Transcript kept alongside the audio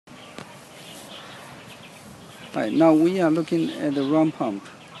Right, now we are looking at the run pump.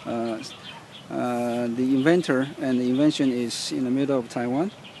 The inventor and the invention is in the middle of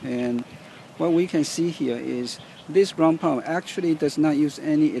Taiwan, and what we can see here is this run pump actually does not use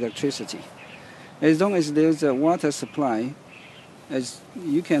any electricity. As long as there's a water supply, as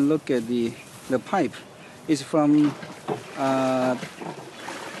you can look at the pipe is from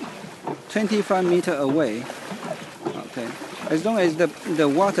 25 meters away. Okay, as long as the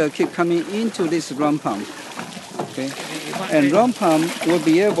water keep coming into this run pump, okay, and run pump will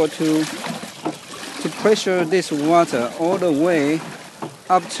be able to pressure this water all the way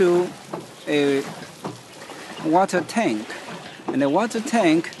up to a water tank, and the water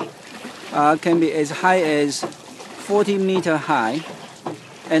tank can be as high as 40 meters high,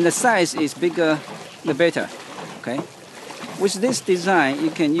 and the size is bigger the better. Okay, with this design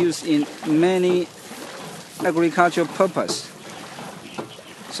you can use in many agricultural purpose,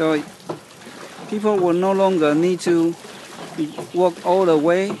 so people will no longer need to walk all the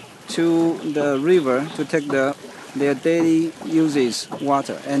way to the river to take their daily uses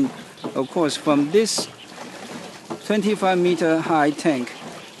water. And of course, from this 25-meter high tank,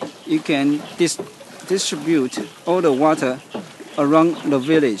 you can distribute all the water around the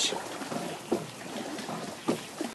village.